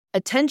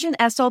Attention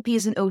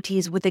SLPs and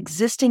OTs with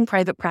existing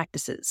private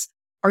practices.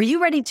 Are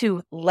you ready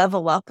to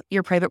level up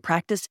your private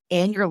practice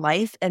and your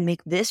life and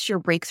make this your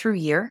breakthrough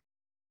year?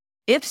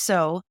 If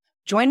so,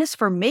 join us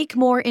for Make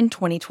More in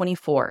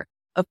 2024,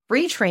 a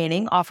free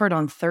training offered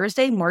on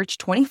Thursday, March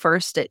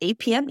 21st at 8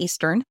 p.m.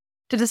 Eastern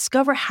to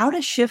discover how to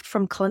shift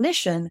from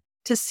clinician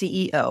to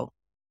CEO.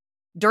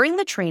 During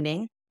the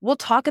training, we'll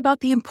talk about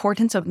the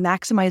importance of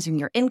maximizing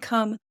your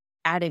income,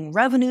 adding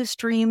revenue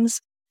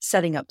streams,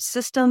 setting up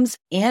systems,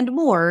 and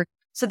more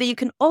so that you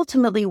can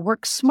ultimately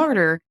work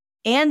smarter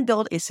and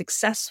build a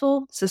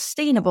successful,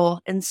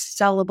 sustainable, and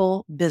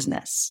sellable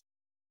business.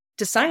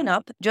 To sign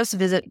up, just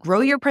visit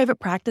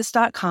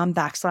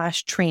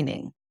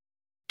growyourprivatepractice.com/training.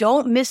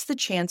 Don't miss the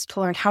chance to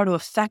learn how to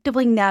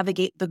effectively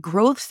navigate the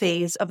growth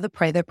phase of the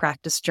private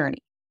practice journey.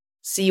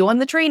 See you on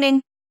the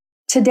training.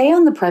 Today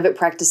on the Private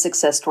Practice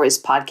Success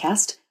Stories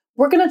podcast,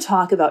 we're going to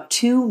talk about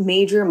two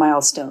major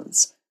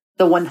milestones,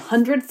 the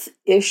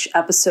 100th-ish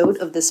episode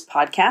of this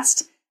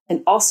podcast,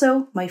 and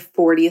also my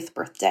 40th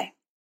birthday.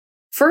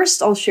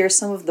 First, I'll share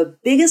some of the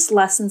biggest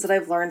lessons that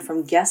I've learned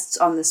from guests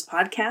on this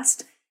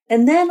podcast,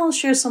 and then I'll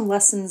share some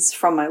lessons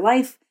from my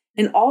life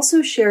and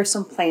also share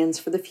some plans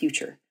for the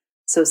future.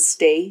 So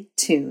stay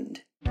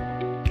tuned.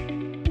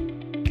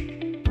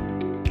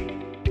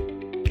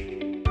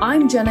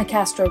 I'm Jenna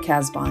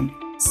Castro-Casbon,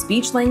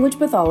 speech-language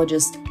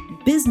pathologist,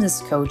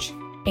 business coach,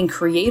 and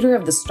creator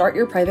of the Start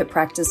Your Private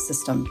Practice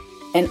system.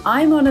 And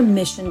I'm on a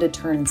mission to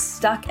turn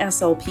stuck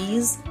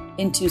SLPs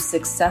into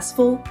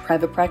successful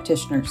private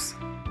practitioners.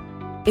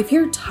 If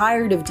you're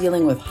tired of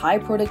dealing with high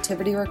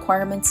productivity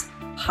requirements,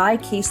 high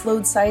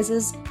caseload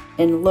sizes,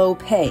 and low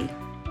pay,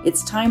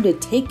 it's time to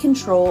take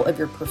control of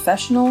your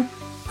professional,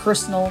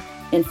 personal,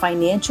 and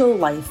financial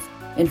life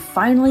and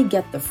finally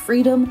get the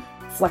freedom,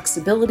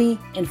 flexibility,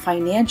 and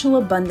financial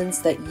abundance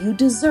that you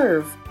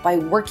deserve by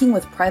working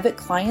with private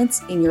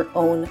clients in your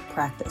own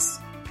practice.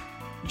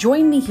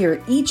 Join me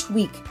here each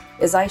week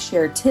as I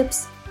share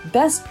tips,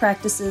 best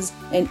practices,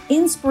 and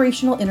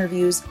inspirational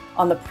interviews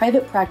on the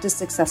Private Practice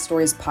Success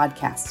Stories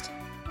podcast.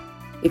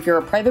 If you're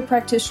a private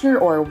practitioner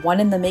or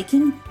one in the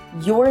making,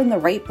 you're in the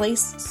right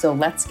place, so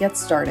let's get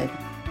started.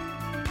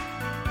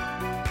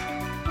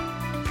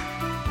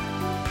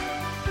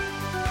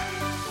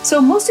 So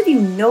most of you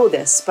know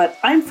this, but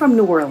I'm from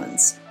New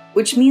Orleans,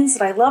 which means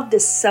that I love to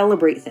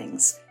celebrate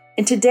things.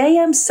 And today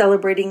I'm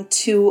celebrating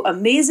two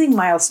amazing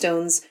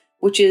milestones,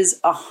 which is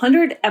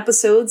 100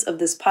 episodes of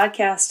this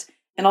podcast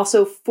and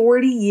also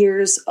 40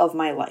 years of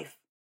my life.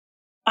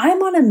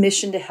 I'm on a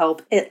mission to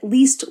help at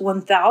least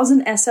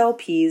 1,000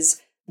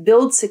 SLPs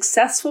build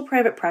successful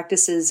private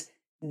practices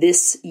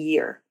this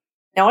year.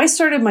 Now, I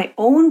started my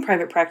own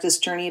private practice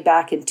journey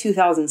back in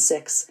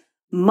 2006,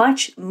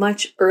 much,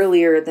 much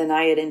earlier than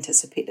I had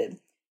anticipated.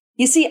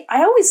 You see,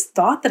 I always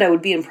thought that I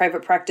would be in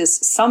private practice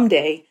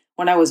someday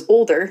when I was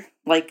older,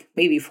 like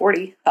maybe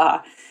 40.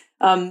 But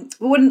when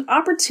an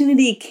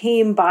opportunity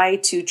came by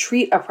to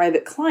treat a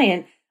private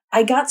client,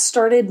 I got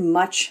started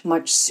much,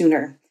 much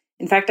sooner.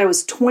 In fact, I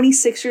was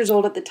 26 years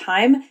old at the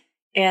time,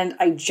 and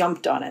I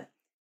jumped on it.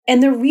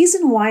 And the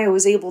reason why I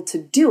was able to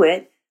do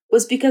it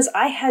was because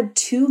I had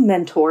two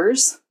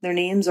mentors. Their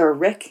names are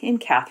Rick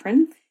and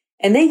Catherine,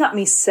 and they got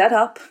me set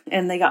up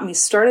and they got me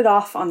started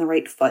off on the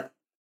right foot.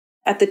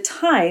 At the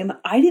time,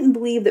 I didn't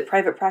believe that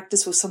private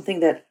practice was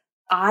something that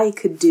I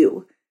could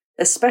do,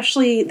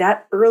 especially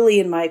that early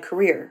in my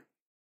career.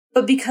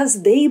 But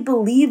because they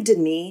believed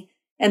in me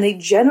and they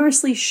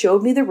generously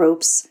showed me the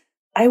ropes,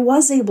 I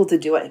was able to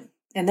do it.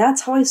 And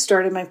that's how I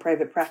started my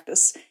private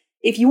practice.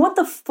 If you want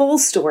the full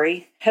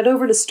story, head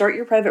over to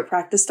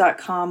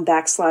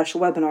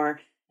startyourprivatepractice.com/webinar,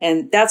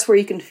 and that's where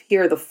you can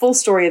hear the full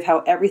story of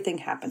how everything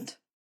happened.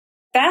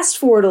 Fast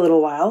forward a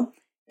little while,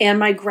 and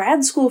my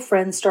grad school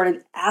friends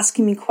started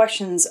asking me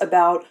questions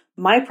about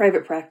my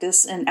private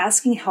practice and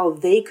asking how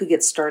they could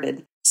get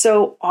started.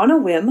 So on a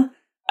whim,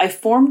 I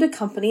formed a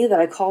company that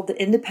I called the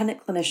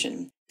Independent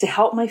Clinician to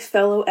help my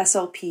fellow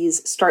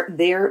SLPs start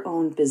their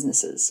own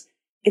businesses.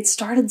 It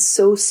started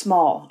so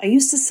small. I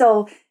used to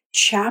sell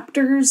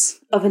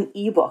chapters of an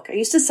ebook. I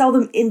used to sell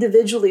them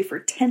individually for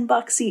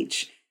 $10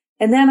 each.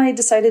 And then I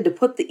decided to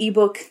put the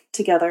ebook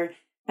together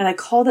and I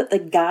called it The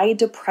Guide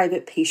to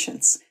Private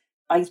Patients.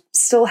 I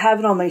still have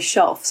it on my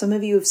shelf. Some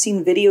of you have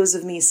seen videos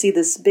of me see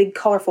this big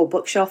colorful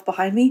bookshelf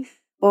behind me.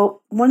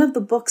 Well, one of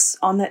the books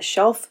on that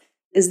shelf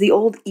is the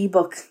old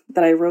ebook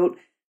that I wrote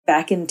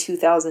back in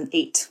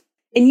 2008.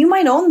 And you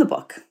might own the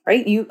book,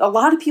 right? A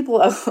lot of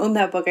people own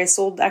that book. I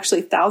sold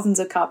actually thousands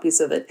of copies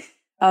of it.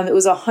 It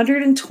was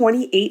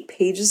 128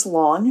 pages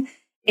long.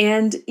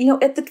 And,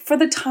 for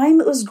the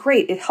time, it was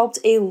great. It helped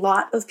a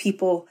lot of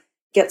people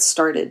get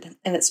started.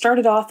 And it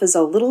started off as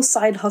a little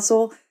side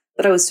hustle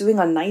that I was doing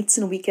on nights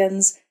and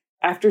weekends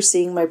after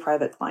seeing my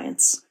private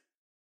clients.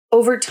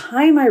 Over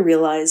time, I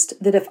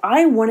realized that if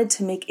I wanted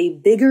to make a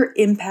bigger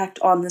impact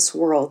on this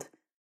world,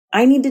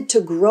 I needed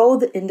to grow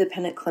the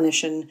Independent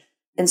Clinician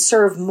and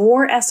serve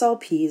more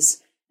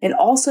SLPs and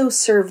also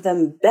serve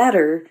them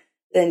better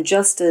than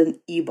just an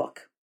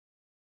ebook.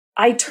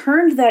 I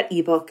turned that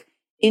ebook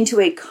into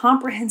a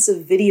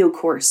comprehensive video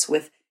course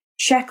with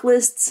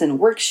checklists and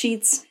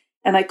worksheets,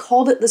 and I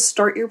called it the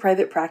Start Your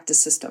Private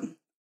Practice System.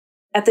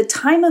 At the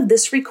time of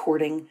this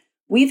recording,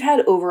 we've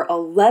had over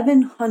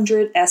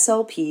 1,100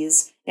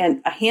 SLPs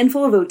and a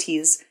handful of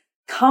OTs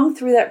come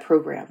through that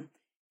program.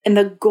 And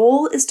the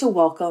goal is to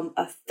welcome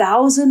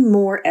 1,000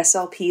 more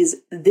SLPs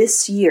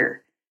this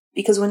year,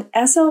 because when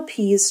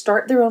SLPs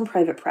start their own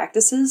private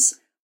practices,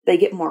 they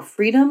get more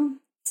freedom,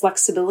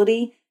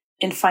 flexibility,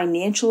 and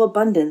financial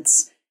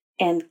abundance,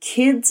 and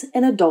kids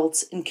and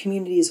adults in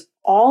communities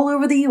all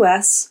over the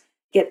US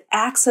get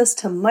access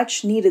to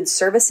much needed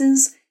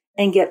services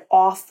and get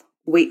off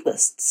wait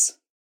lists.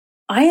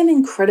 I am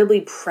incredibly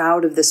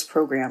proud of this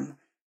program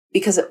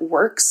because it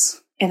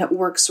works, and it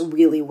works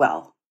really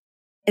well.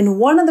 And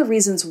one of the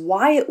reasons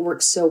why it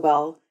works so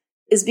well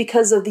is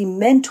because of the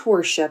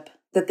mentorship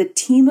that the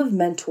team of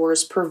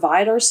mentors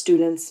provide our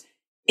students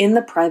in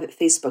the private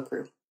Facebook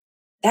group.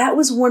 That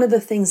was one of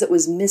the things that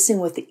was missing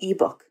with the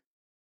ebook.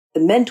 The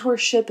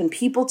mentorship and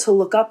people to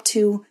look up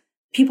to,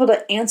 people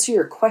to answer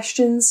your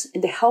questions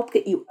and to help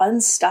get you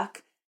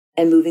unstuck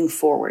and moving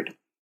forward.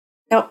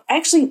 Now,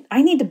 actually,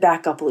 I need to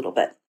back up a little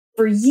bit.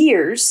 For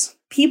years,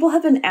 people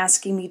have been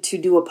asking me to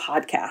do a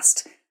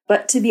podcast,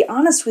 but to be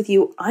honest with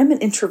you, I'm an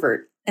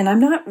introvert and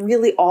I'm not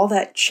really all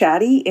that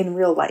chatty in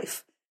real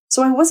life.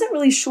 So I wasn't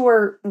really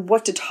sure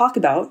what to talk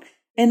about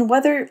and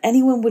whether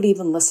anyone would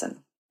even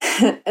listen.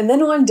 And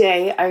then one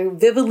day, I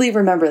vividly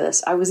remember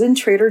this. I was in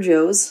Trader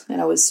Joe's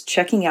and I was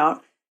checking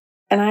out,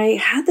 and I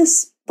had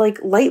this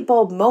light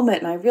bulb moment,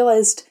 and I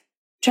realized,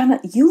 Jenna,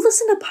 you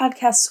listen to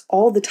podcasts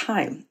all the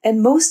time,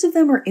 and most of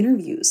them are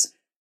interviews.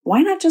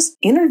 Why not just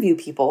interview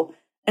people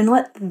and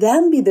let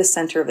them be the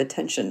center of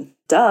attention?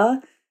 Duh.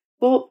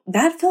 Well,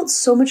 that felt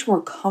so much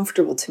more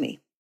comfortable to me.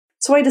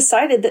 So I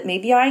decided that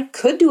maybe I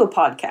could do a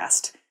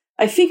podcast.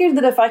 I figured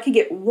that if I could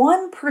get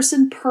one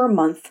person per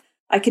month,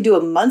 I could do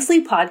a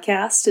monthly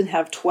podcast and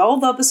have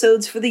 12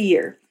 episodes for the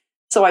year.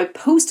 So I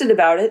posted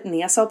about it in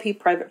the SLP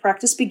Private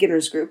Practice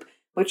Beginners group,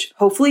 which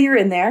hopefully you're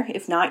in there.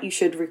 If not, you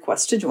should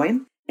request to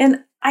join.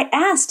 And I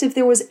asked if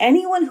there was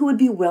anyone who would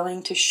be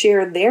willing to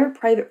share their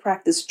private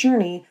practice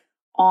journey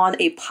on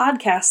a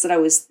podcast that I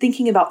was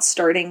thinking about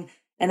starting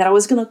and that I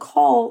was going to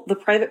call the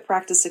Private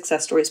Practice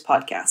Success Stories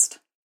Podcast.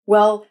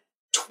 Well,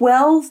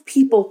 12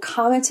 people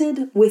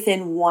commented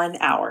within 1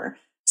 hour.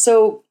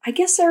 So I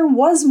guess there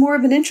was more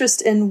of an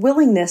interest and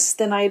willingness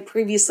than I had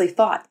previously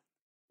thought.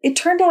 It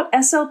turned out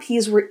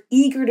SLPs were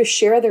eager to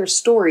share their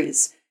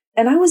stories,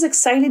 and I was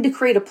excited to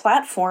create a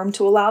platform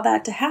to allow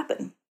that to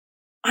happen.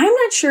 I'm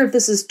not sure if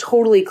this is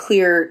totally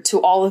clear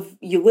to all of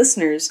you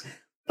listeners,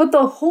 but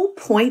the whole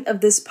point of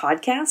this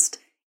podcast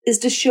is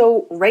to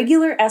show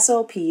regular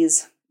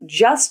SLPs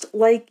just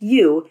like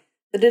you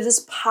that it is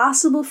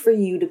possible for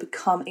you to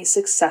become a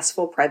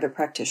successful private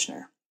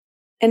practitioner.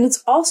 And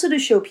it's also to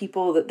show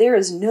people that there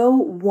is no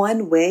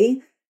one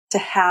way to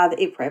have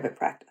a private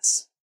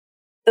practice.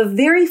 The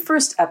very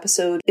first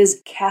episode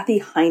is Kathy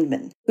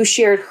Hindman, who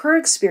shared her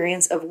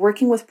experience of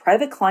working with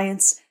private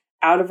clients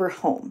out of her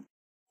home.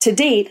 To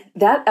date,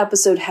 that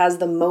episode has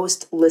the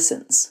most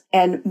listens,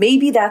 and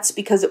maybe that's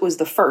because it was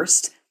the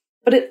first,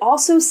 but it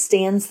also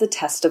stands the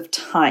test of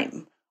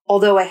time.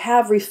 Although I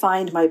have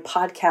refined my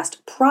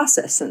podcast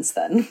process since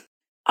then.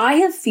 I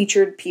have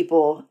featured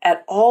people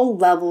at all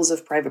levels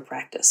of private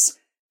practice,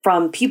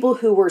 from people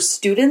who were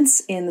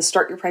students in the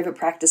Start Your Private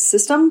Practice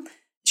system,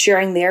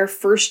 sharing their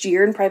first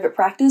year in private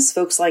practice,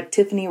 folks like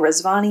Tiffany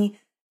Rezvani,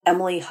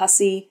 Emily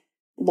Hussey,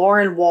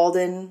 Lauren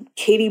Walden,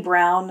 Katie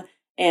Brown,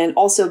 and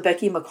also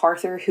Becky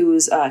MacArthur,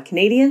 who's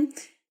Canadian,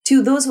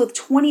 to those with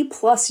 20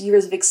 plus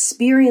years of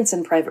experience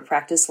in private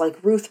practice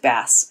like Ruth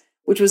Bass,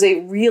 which was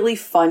a really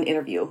fun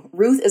interview.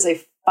 Ruth is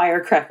a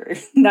firecracker.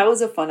 That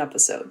was a fun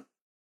episode.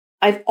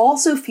 I've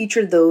also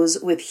featured those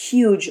with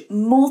huge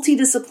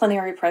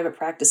multidisciplinary private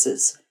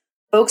practices.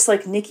 Folks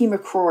like Nikki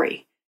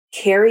McCrory,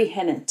 Carrie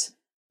Hennant,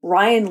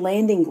 Ryan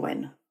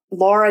Landingwin,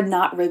 Laura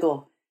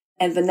Knott-Riggle,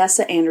 and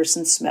Vanessa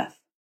Anderson-Smith.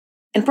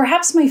 And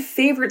perhaps my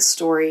favorite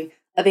story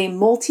of a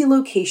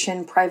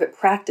multi-location private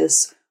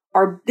practice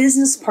are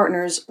business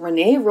partners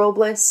Renee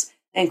Robles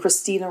and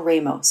Christina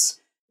Ramos,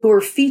 who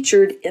were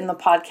featured in the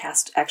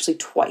podcast actually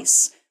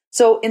twice.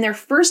 So in their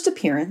first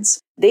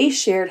appearance, they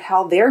shared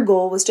how their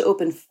goal was to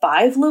open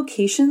 5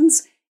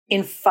 locations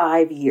in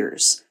 5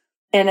 years.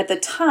 And at the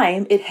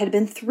time, it had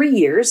been 3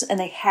 years, and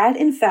they had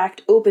in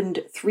fact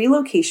opened 3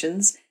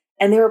 locations,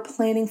 and they were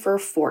planning for a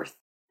 4th.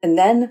 And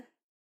then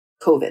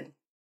COVID.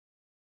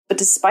 But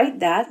despite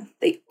that,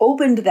 they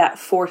opened that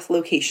 4th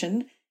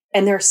location,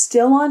 and they're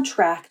still on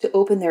track to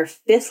open their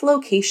 5th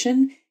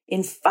location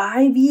in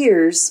 5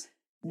 years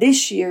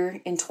this year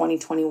in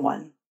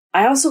 2021.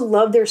 I also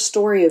love their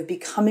story of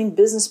becoming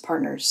business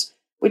partners,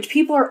 which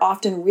people are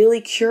often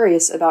really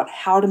curious about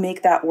how to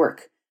make that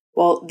work.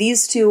 Well,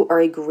 these two are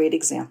a great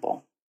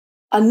example.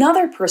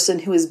 Another person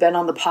who has been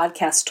on the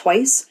podcast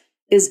twice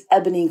is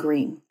Ebony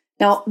Green.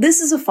 Now, this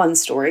is a fun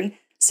story.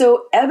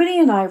 So Ebony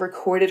and I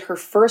recorded her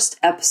first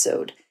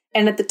episode,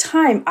 and at the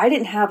time, I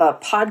didn't have a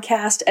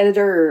podcast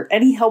editor or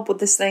any help with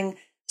this thing,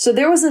 So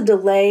there was a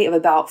delay of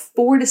about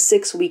 4 to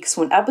 6 weeks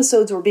when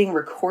episodes were being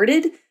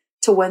recorded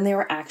to when they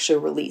were actually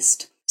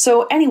released.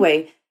 So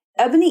anyway,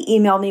 Ebony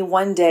emailed me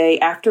one day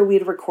after we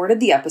had recorded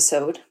the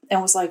episode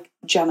and was like,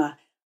 Jenna,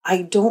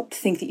 I don't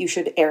think that you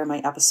should air my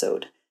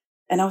episode.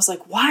 And I was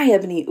like, why,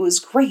 Ebony? It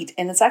was great.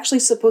 And it's actually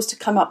supposed to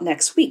come up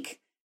next week.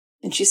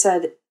 And she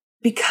said,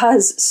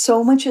 because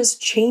so much has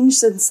changed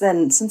since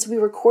then, since we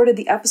recorded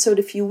the episode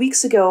a few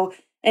weeks ago,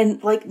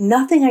 and like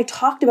nothing I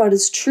talked about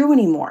is true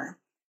anymore.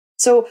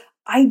 So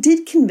I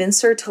did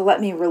convince her to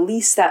let me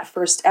release that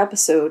first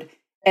episode.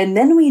 And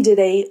then we did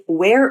a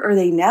Where Are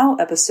They Now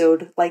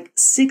episode like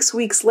 6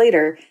 weeks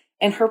later,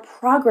 and her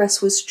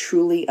progress was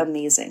truly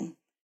amazing.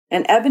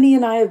 And Ebony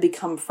and I have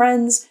become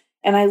friends,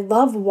 and I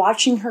love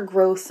watching her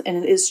growth, and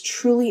it is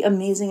truly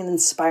amazing and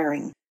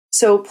inspiring.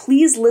 So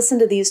please listen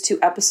to these 2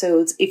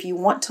 episodes if you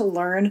want to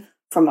learn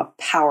from a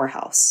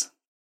powerhouse.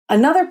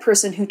 Another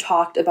person who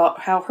talked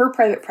about how her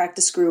private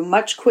practice grew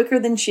much quicker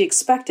than she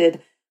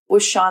expected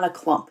was Shauna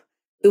Klump,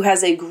 who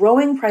has a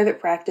growing private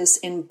practice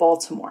in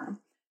Baltimore.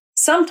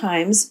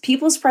 Sometimes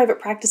people's private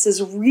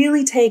practices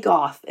really take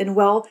off, and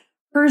well,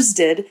 hers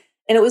did,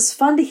 and it was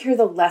fun to hear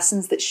the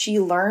lessons that she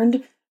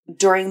learned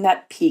during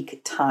that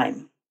peak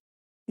time.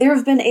 There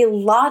have been a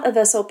lot of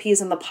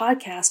SLPs on the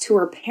podcast who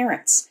are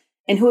parents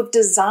and who have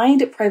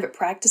designed private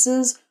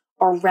practices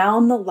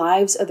around the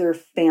lives of their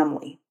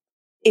family.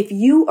 If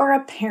you are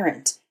a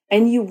parent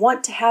and you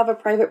want to have a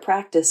private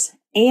practice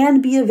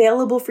and be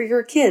available for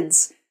your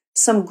kids,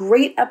 some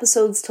great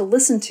episodes to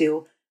listen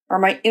to are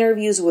my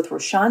interviews with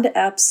Roshonda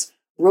Epps,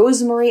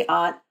 Rosemarie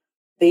Ott,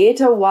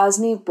 Beata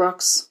Wozni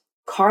Brooks,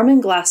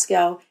 Carmen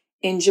Glasgow,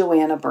 and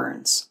Joanna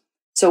Burns.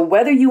 So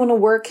whether you want to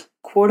work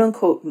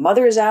quote-unquote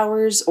mother's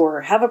hours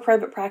or have a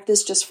private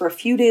practice just for a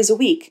few days a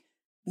week,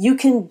 you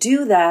can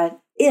do that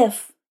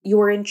if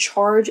you are in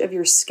charge of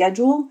your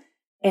schedule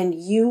and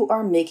you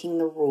are making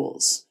the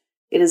rules.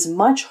 It is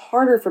much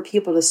harder for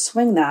people to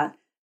swing that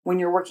when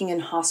you're working in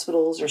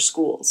hospitals or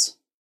schools.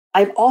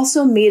 I've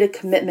also made a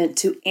commitment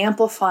to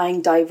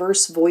amplifying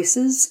diverse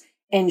voices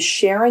and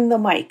sharing the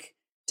mic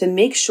to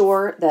make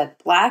sure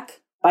that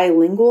Black,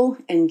 bilingual,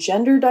 and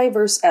gender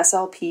diverse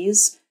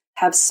SLPs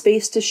have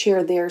space to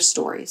share their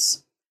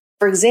stories.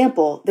 For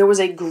example, there was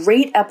a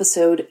great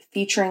episode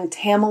featuring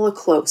Tamala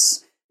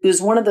Close,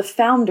 who's one of the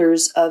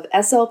founders of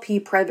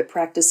SLP Private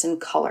Practice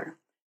in Color.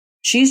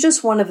 She's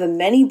just one of the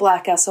many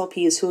Black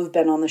SLPs who have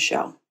been on the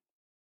show.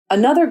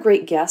 Another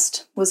great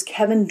guest was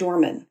Kevin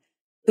Dorman,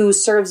 who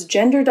serves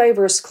gender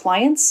diverse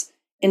clients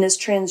and is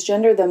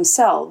transgender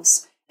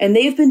themselves, and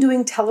they've been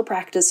doing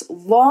telepractice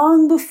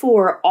long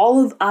before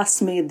all of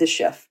us made the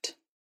shift.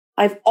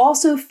 I've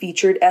also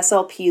featured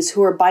SLPs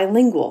who are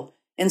bilingual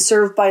and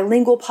serve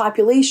bilingual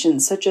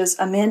populations such as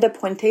Amanda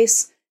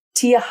Puentes,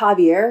 Tia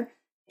Javier,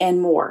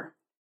 and more.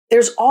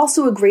 There's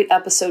also a great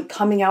episode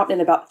coming out in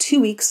about 2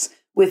 weeks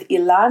with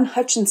Ilan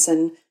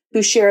Hutchinson,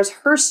 who shares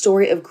her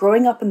story of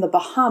growing up in the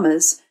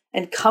Bahamas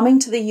and coming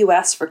to the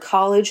US for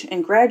college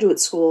and graduate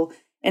school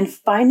and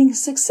finding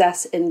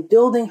success in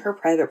building her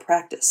private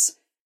practice.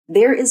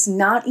 There is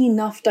not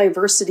enough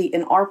diversity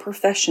in our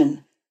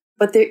profession,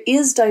 but there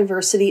is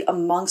diversity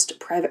amongst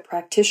private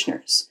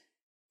practitioners.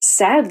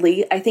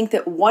 Sadly, I think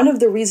that one of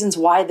the reasons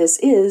why this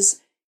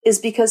is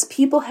because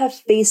people have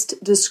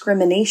faced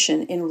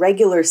discrimination in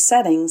regular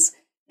settings,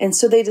 and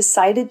so they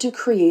decided to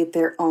create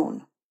their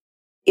own.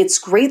 It's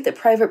great that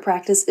private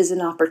practice is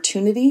an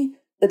opportunity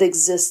that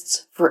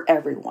exists for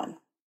everyone.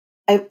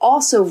 I've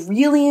also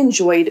really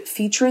enjoyed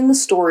featuring the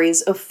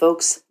stories of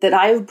folks that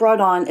I've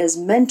brought on as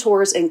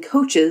mentors and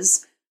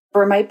coaches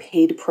for my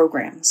paid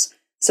programs.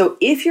 So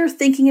if you're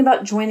thinking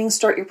about joining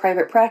Start Your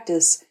Private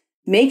Practice,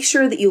 make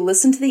sure that you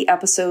listen to the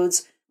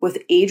episodes with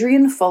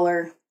Adrian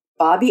Fuller,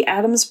 Bobby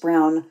Adams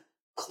Brown,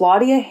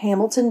 Claudia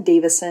Hamilton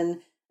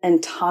Davison,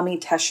 and Tommy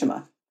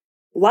Teshima.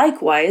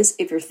 Likewise,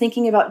 if you're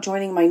thinking about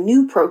joining my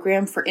new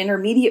program for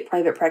intermediate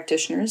private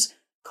practitioners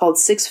called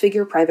Six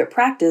Figure Private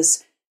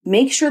Practice,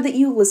 make sure that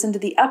you listen to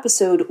the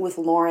episode with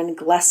Lauren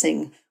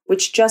Glessing,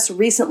 which just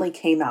recently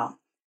came out.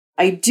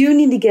 I do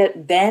need to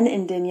get Ben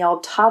and Danielle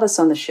Tadas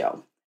on the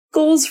show.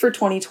 Goals for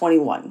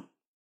 2021.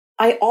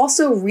 I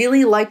also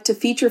really like to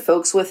feature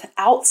folks with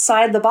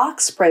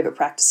outside-the-box private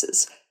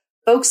practices.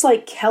 Folks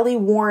like Kelly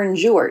Warren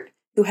Jewart,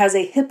 who has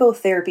a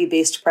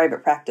hippotherapy-based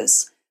private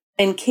practice,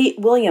 and Kate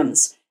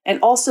Williams, and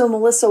also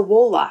Melissa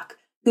Woloch,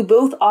 who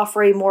both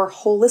offer a more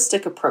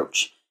holistic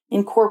approach,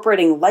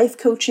 incorporating life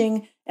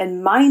coaching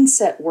and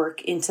mindset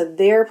work into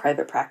their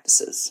private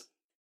practices.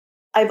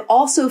 I've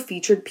also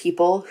featured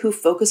people who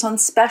focus on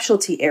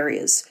specialty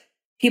areas,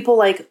 people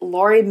like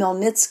Laurie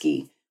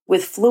Melnitsky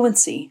with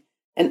Fluency,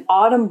 and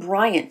Autumn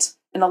Bryant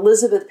and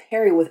Elizabeth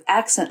Perry with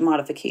accent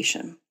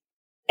modification.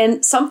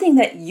 And something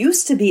that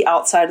used to be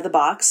outside of the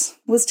box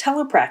was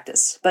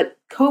telepractice, but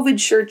COVID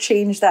sure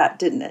changed that,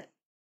 didn't it?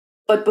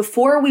 But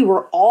before we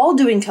were all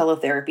doing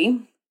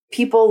teletherapy,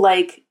 people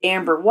like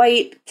Amber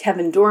White,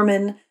 Kevin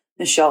Dorman,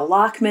 Michelle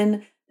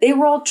Lockman, they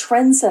were all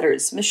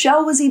trendsetters.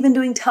 Michelle was even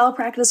doing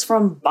telepractice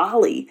from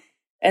Bali.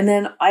 And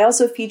then I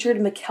also featured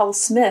Mikkel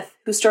Smith,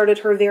 who started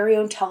her very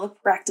own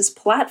telepractice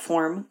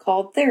platform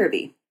called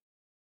Therapy.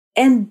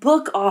 And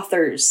book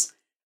authors.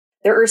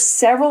 There are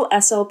several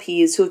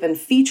SLPs who have been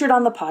featured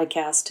on the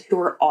podcast who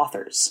are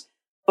authors.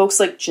 Folks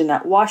like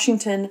Jeanette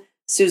Washington,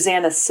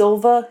 Susanna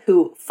Silva,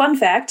 who, fun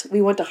fact,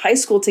 we went to high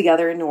school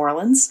together in New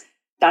Orleans,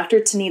 Dr.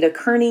 Tanita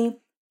Kearney,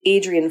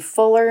 Adrian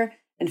Fuller,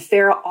 and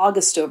Farah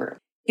Augustover.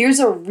 Here's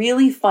a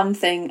really fun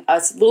thing,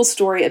 a little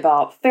story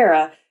about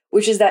Farah,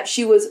 which is that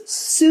she was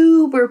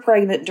super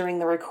pregnant during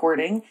the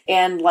recording.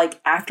 And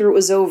after it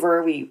was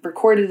over, we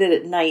recorded it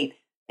at night.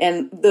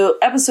 And the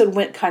episode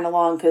went kind of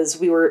long because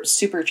we were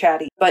super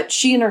chatty. But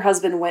she and her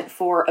husband went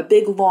for a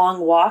big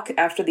long walk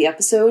after the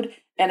episode.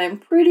 And I'm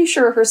pretty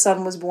sure her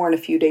son was born a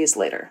few days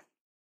later.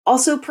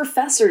 Also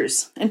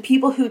professors and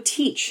people who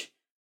teach.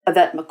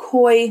 Yvette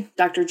McCoy,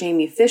 Dr.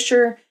 Jamie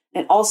Fisher,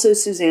 and also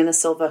Susanna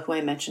Silva, who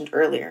I mentioned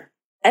earlier.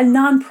 And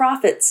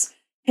nonprofits,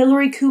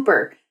 Hillary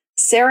Cooper,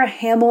 Sarah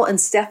Hamill and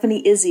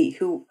Stephanie Izzy,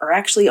 who are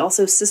actually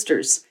also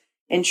sisters,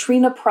 and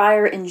Trina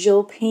Pryor and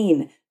Jill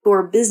Payne, who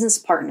are business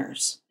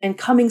partners. And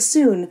coming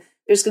soon,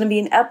 there's going to be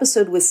an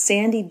episode with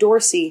Sandy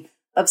Dorsey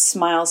of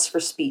Smiles for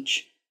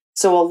Speech.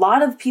 So a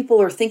lot of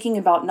people are thinking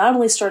about not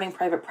only starting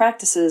private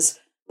practices,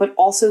 but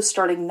also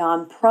starting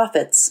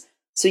nonprofits.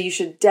 So you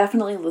should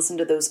definitely listen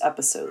to those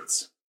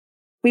episodes.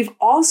 We've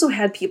also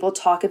had people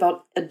talk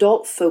about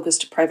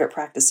adult-focused private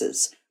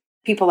practices.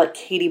 People like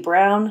Katie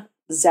Brown,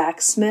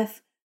 Zach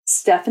Smith,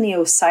 Stephanie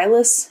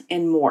O'Silas,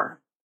 and more.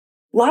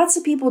 Lots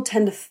of people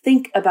tend to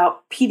think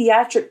about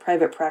pediatric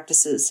private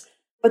practices,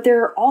 but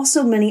there are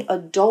also many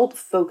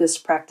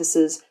adult-focused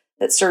practices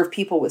that serve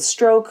people with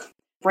stroke,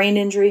 brain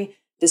injury,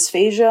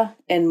 dysphagia,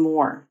 and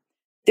more.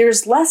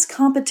 There's less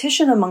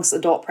competition amongst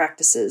adult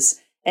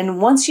practices, and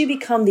once you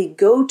become the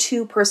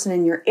go-to person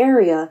in your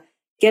area,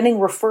 getting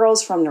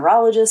referrals from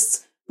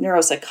neurologists,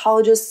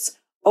 neuropsychologists,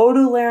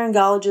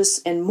 otolaryngologists,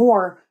 and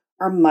more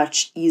are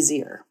much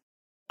easier.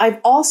 I've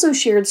also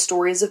shared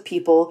stories of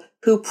people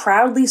who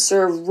proudly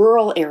serve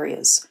rural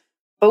areas,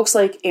 folks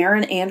like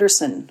Erin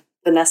Anderson,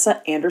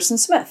 Vanessa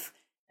Anderson-Smith,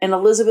 and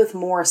Elizabeth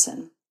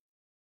Morrison.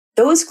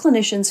 Those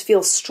clinicians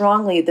feel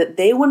strongly that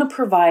they want to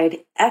provide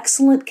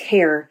excellent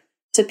care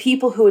to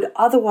people who would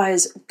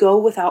otherwise go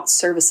without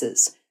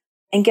services.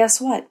 And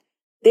guess what?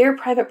 Their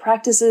private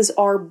practices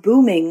are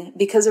booming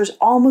because there's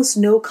almost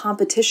no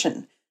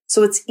competition.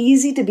 So it's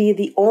easy to be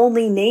the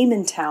only name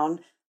in town,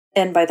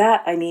 and by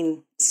that I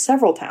mean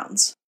several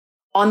towns.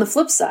 On the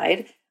flip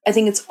side, I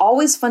think it's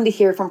always fun to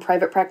hear from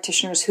private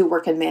practitioners who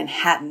work in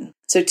Manhattan.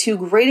 So two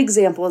great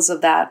examples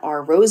of that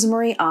are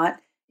Rosemary Ott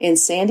and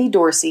Sandy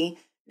Dorsey,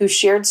 who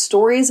shared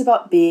stories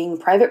about being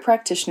private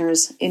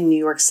practitioners in New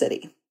York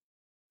City.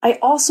 I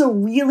also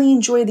really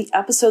enjoyed the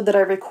episode that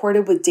I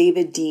recorded with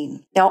David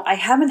Dean. Now, I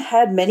haven't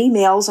had many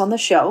males on the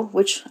show,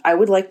 which I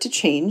would like to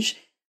change,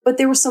 but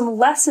there were some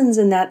lessons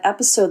in that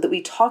episode that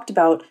we talked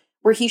about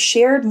where he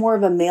shared more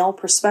of a male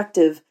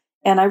perspective,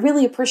 and I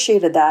really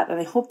appreciated that, and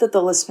I hope that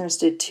the listeners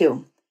did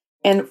too.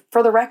 And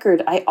for the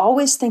record, I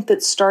always think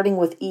that starting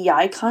with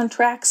EI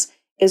contracts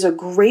is a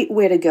great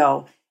way to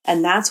go,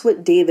 and that's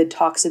what David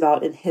talks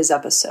about in his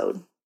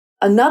episode.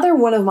 Another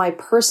one of my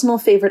personal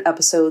favorite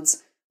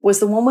episodes was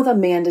the one with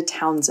Amanda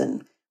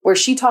Townsend, where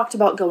she talked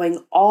about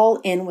going all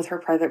in with her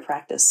private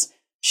practice.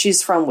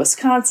 She's from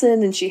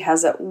Wisconsin, and she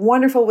has that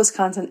wonderful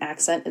Wisconsin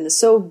accent and is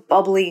so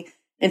bubbly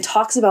and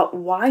talks about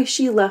why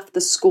she left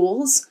the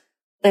schools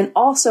and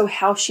also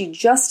how she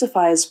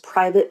justifies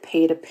private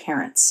pay to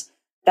parents.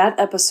 That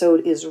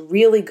episode is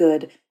really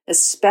good,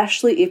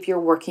 especially if you're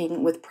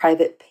working with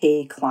private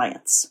pay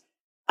clients.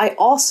 I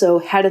also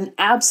had an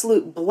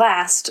absolute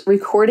blast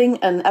recording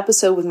an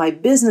episode with my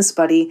business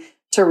buddy,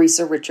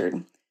 Teresa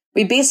Richard.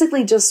 We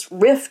basically just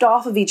riffed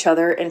off of each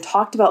other and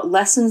talked about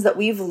lessons that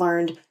we've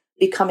learned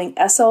becoming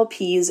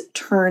SLPs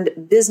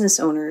turned business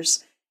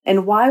owners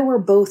and why we're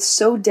both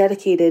so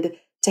dedicated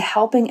to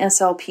helping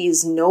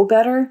SLPs know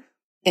better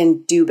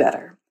and do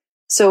better.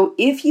 So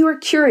if you are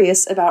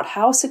curious about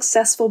how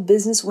successful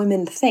business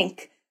women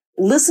think,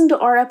 listen to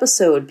our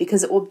episode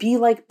because it will be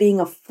like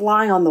being a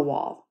fly on the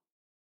wall.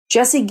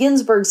 Jessie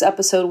Ginsburg's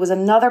episode was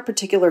another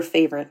particular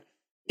favorite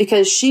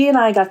because she and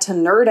I got to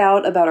nerd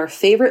out about our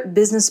favorite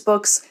business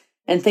books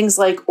and things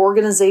like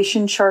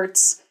organization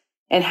charts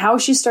and how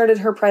she started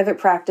her private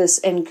practice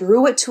and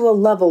grew it to a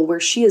level where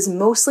she is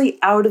mostly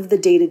out of the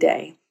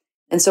day-to-day.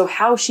 And so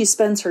how she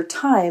spends her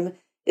time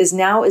is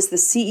now as the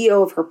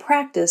CEO of her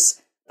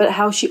practice, but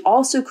how she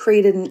also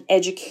created an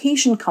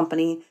education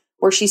company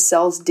where she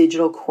sells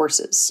digital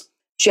courses.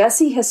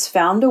 Jessie has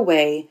found a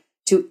way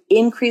to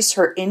increase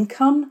her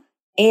income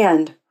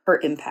and her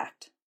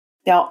impact.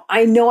 Now,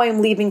 I know I'm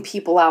leaving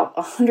people out.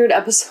 100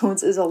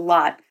 episodes is a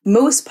lot.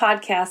 Most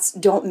podcasts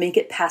don't make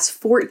it past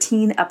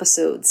 14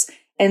 episodes,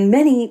 and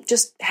many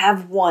just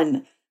have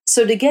one.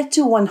 So to get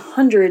to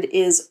 100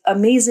 is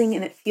amazing,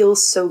 and it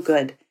feels so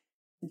good.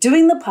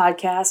 Doing the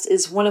podcast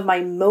is one of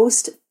my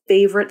most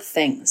favorite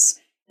things.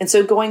 And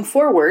so going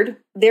forward,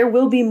 there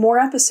will be more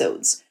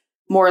episodes,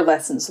 more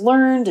lessons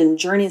learned, and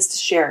journeys to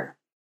share.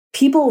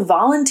 People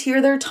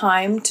volunteer their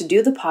time to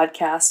do the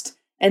podcast,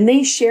 and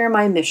they share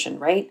my mission,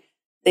 right?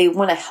 They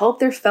want to help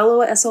their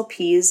fellow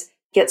SLPs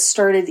get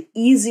started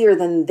easier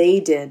than they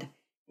did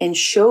and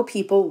show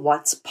people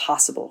what's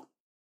possible.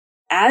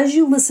 As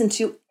you listen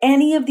to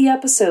any of the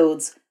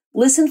episodes,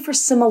 listen for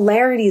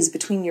similarities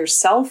between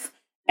yourself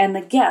and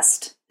the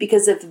guest,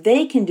 because if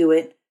they can do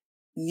it,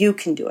 you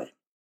can do it.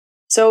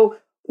 So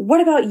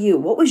what about you?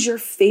 What was your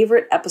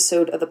favorite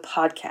episode of the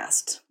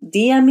podcast?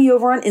 DM me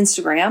over on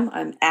Instagram.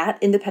 I'm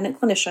at Independent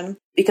Clinician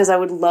because I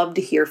would love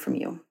to hear from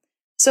you.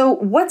 So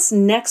what's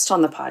next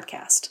on the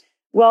podcast?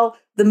 Well,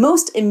 the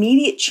most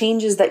immediate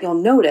changes that you'll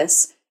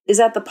notice is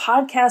that the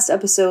podcast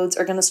episodes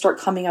are going to start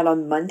coming out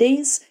on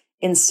Mondays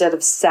instead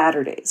of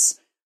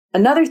Saturdays.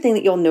 Another thing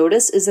that you'll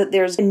notice is that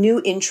there's a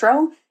new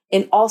intro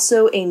and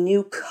also a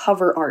new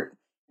cover art.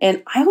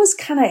 And I always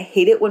kind of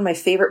hate it when my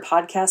favorite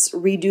podcasts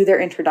redo their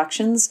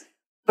introductions,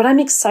 but I'm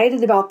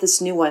excited about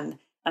this new one,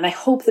 and I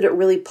hope that it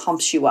really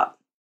pumps you up.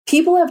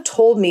 People have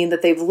told me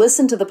that they've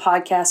listened to the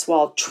podcast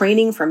while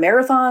training for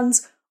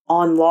marathons,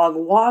 on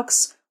long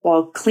walks,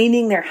 while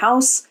cleaning their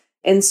house,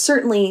 and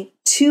certainly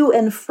to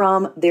and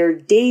from their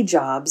day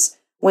jobs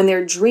when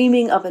they're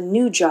dreaming of a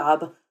new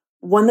job,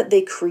 one that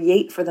they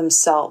create for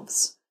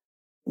themselves,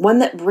 one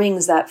that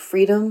brings that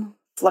freedom,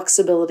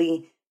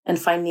 flexibility, and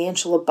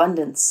financial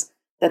abundance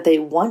that they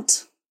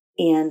want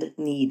and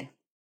need.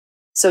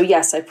 So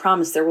yes, I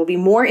promise there will be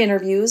more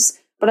interviews,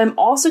 but I'm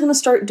also going to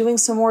start doing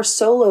some more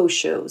solo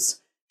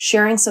shows,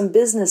 sharing some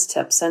business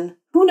tips, and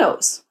who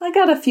knows, I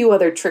got a few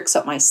other tricks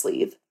up my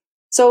sleeve.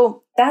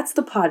 So that's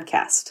the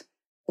podcast.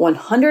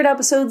 100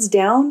 episodes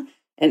down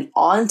and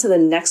on to the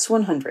next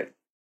 100.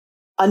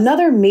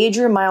 Another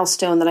major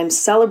milestone that I'm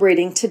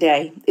celebrating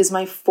today is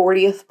my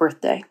 40th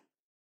birthday,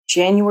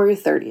 January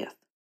 30th.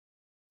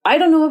 I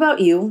don't know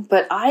about you,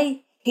 but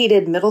I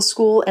hated middle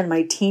school and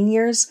my teen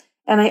years,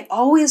 and I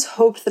always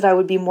hoped that I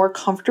would be more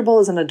comfortable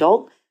as an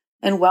adult,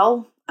 and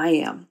well, I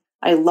am.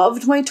 I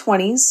loved my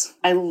 20s,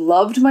 I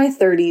loved my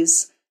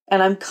 30s,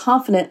 and I'm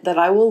confident that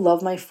I will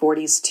love my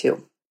 40s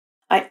too.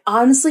 I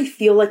honestly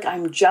feel like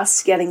I'm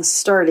just getting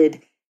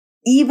started,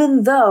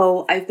 even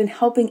though I've been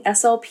helping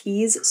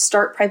SLPs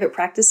start private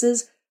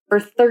practices for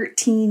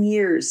 13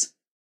 years.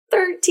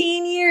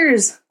 13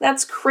 years!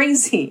 That's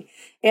crazy.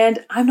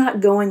 And I'm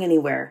not going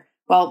anywhere.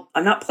 Well,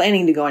 I'm not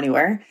planning to go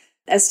anywhere.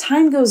 As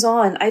time goes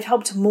on, I've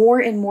helped more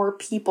and more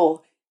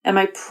people, and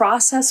my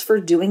process for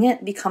doing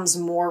it becomes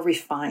more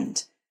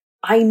refined.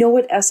 I know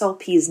what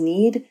SLPs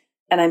need,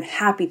 and I'm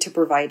happy to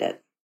provide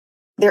it.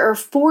 There are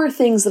 4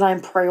 things that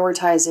I'm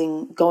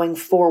prioritizing going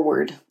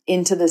forward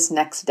into this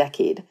next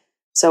decade.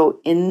 So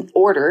in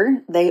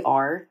order, they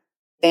are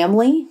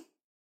family,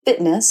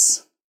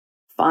 fitness,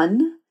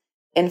 fun,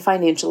 and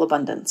financial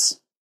abundance.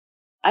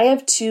 I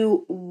have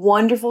 2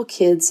 wonderful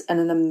kids and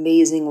an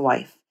amazing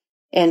wife,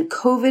 and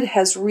COVID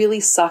has really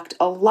sucked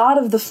a lot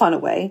of the fun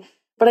away,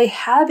 but I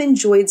have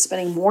enjoyed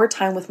spending more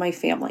time with my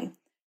family.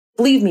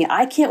 Believe me,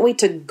 I can't wait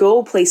to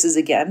go places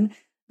again,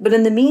 but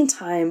in the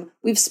meantime,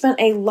 we've spent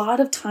a lot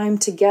of time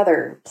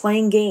together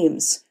playing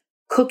games,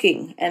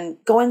 cooking, and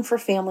going for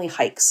family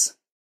hikes.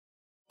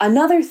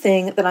 Another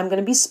thing that I'm going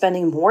to be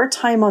spending more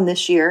time on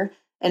this year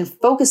and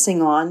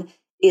focusing on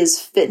is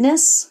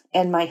fitness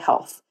and my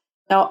health.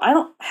 Now, I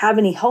don't have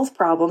any health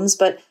problems,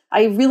 but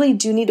I really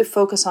do need to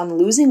focus on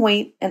losing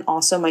weight and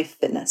also my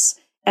fitness,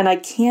 and I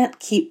can't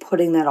keep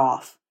putting that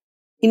off.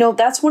 You know,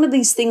 that's one of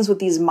these things with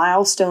these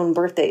milestone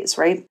birthdays,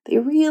 right? They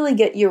really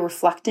get you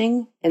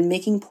reflecting and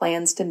making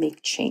plans to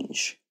make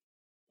change.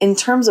 In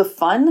terms of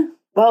fun,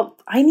 well,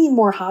 I need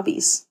more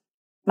hobbies.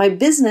 My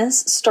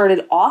business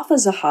started off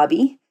as a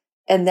hobby,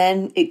 and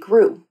then it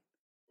grew.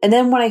 And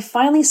then when I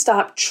finally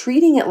stopped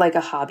treating it like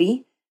a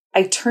hobby,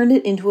 I turned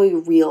it into a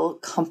real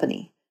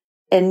company.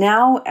 And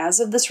now,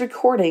 as of this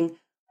recording,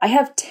 I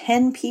have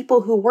 10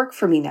 people who work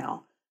for me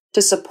now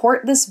to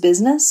support this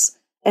business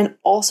and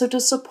also to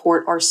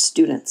support our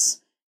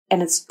students.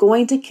 And it's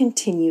going to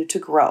continue to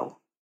grow.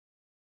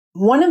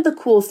 One of the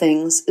cool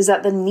things is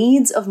that the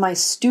needs of my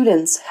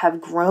students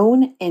have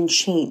grown and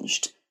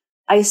changed.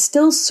 I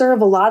still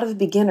serve a lot of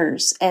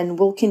beginners and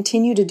will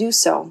continue to do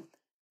so,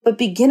 but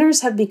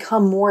beginners have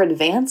become more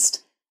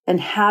advanced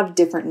and have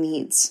different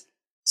needs.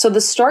 So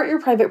the Start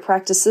Your Private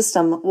Practice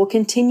system will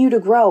continue to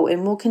grow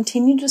and will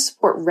continue to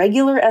support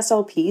regular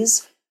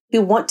SLPs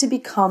who want to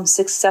become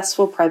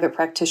successful private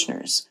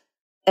practitioners.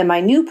 And my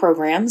new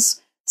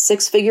programs,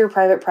 6-Figure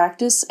Private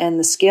Practice and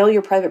the Scale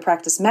Your Private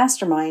Practice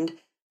Mastermind,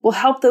 will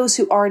help those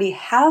who already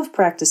have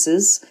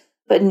practices,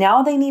 but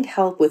now they need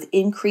help with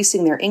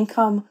increasing their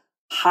income,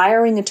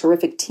 hiring a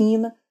terrific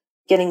team,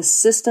 getting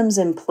systems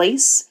in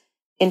place,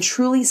 and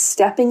truly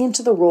stepping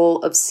into the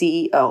role of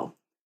CEO.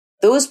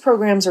 Those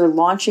programs are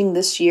launching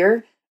this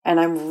year, and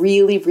I'm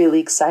really,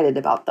 really excited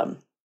about them.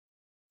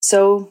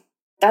 So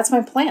that's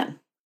my plan.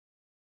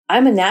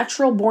 I'm a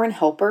natural-born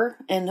helper,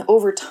 and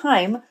over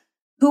time,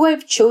 who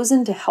I've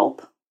chosen to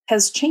help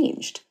has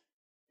changed.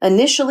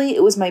 Initially,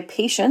 it was my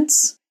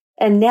patients,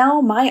 and now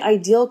my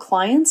ideal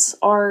clients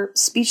are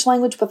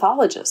speech-language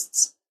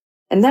pathologists.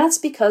 And that's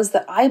because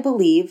that I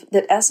believe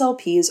that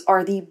SLPs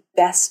are the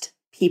best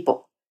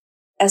people.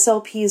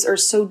 SLPs are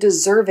so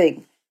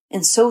deserving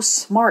and so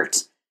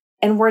smart,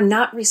 and we're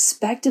not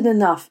respected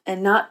enough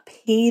and not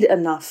paid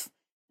enough.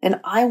 And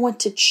I want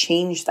to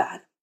change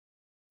that.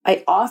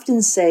 I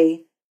often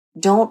say,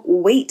 don't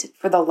wait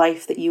for the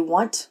life that you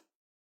want,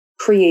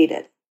 create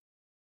it.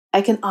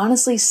 I can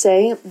honestly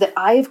say that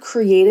I have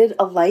created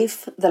a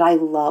life that I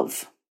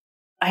love.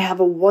 I have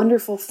a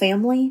wonderful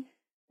family,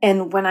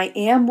 and when I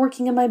am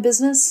working in my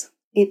business,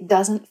 it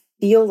doesn't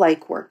feel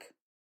like work.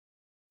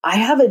 I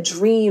have a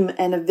dream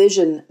and a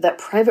vision that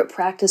private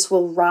practice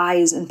will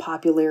rise in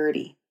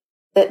popularity,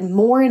 that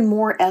more and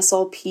more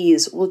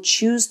SLPs will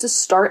choose to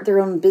start their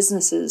own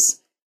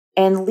businesses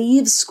and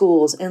leave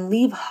schools and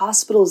leave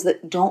hospitals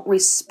that don't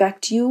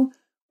respect you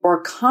or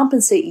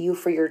compensate you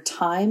for your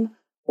time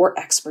or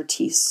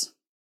expertise.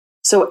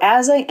 So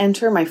as I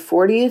enter my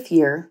 40th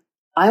year,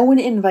 I want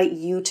to invite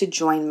you to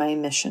join my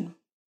mission.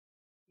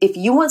 If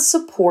you want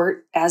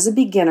support as a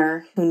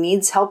beginner who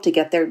needs help to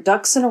get their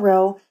ducks in a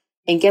row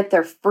and get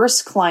their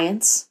first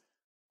clients,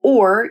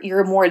 or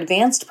you're a more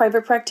advanced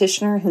private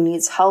practitioner who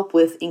needs help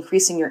with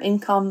increasing your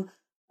income,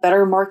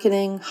 better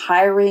marketing,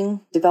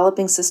 hiring,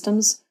 developing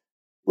systems,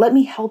 let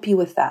me help you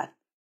with that.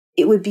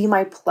 It would be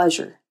my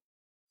pleasure.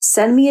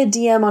 Send me a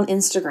DM on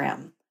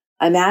Instagram.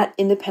 I'm at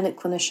Independent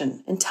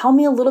Clinician, and tell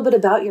me a little bit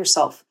about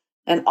yourself,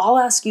 and I'll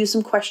ask you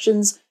some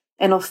questions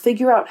and I'll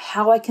figure out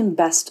how I can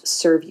best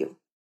serve you.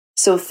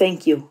 So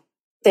thank you.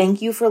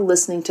 Thank you for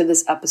listening to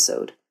this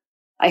episode.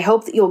 I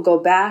hope that you'll go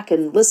back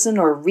and listen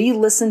or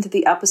re-listen to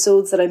the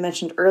episodes that I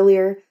mentioned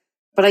earlier,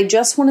 but I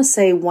just want to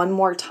say one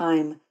more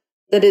time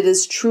that it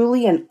is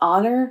truly an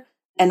honor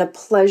and a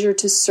pleasure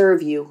to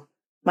serve you,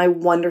 my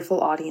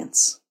wonderful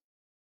audience.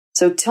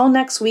 So till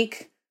next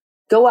week,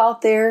 go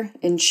out there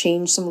and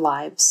change some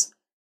lives.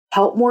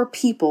 Help more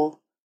people,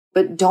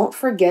 but don't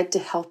forget to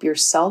help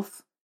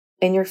yourself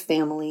and your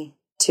family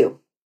too.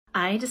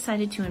 I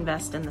decided to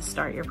invest in the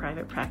Start Your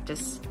Private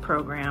Practice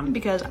program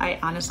because I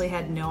honestly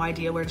had no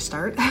idea where to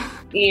start.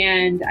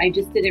 And I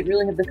just didn't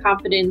really have the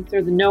confidence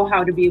or the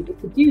know-how to be able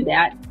to do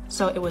that.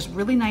 So it was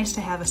really nice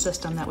to have a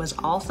system that was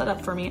all set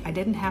up for me. I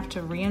didn't have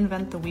to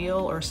reinvent the wheel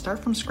or start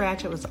from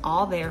scratch. It was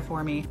all there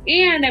for me.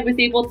 And I was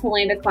able to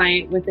land a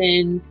client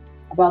within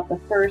about the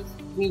first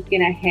week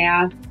and a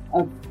half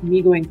of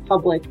me going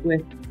public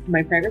with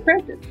my private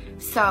practice.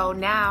 So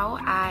now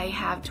I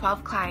have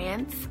 12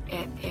 clients.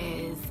 It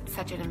is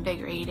such an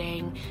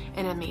invigorating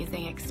and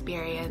amazing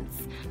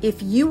experience.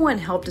 If you want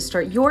help to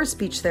start your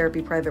speech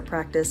therapy private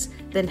practice,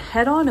 then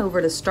head on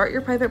over to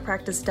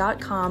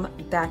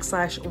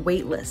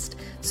startyourprivatepractice.com/waitlist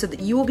so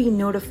that you will be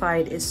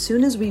notified as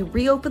soon as we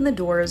reopen the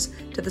doors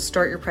to the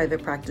Start Your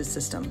Private Practice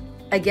system.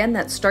 Again,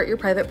 that's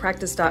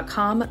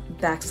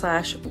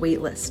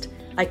startyourprivatepractice.com/waitlist.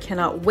 I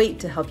cannot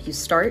wait to help you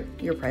start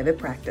your private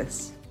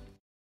practice.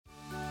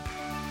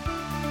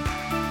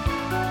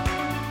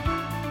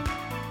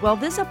 Well,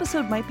 this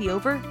episode might be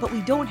over, but we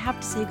don't have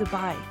to say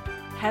goodbye.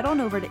 Head on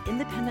over to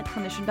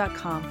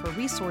independentclinician.com for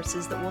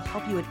resources that will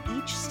help you at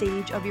each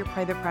stage of your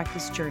private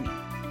practice journey.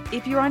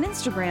 If you're on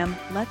Instagram,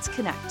 let's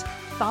connect.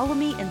 Follow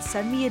me and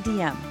send me a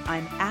DM.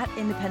 I'm at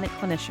Independent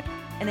Clinician.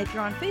 And if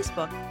you're on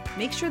Facebook,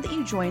 make sure that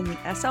you join the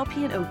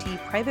SLP and OT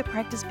Private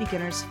Practice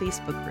Beginners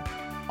Facebook group.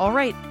 All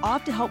right,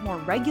 off to help more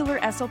regular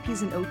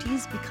SLPs and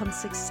OTs become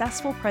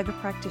successful private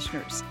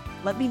practitioners.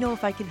 Let me know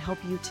if I can help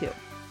you too.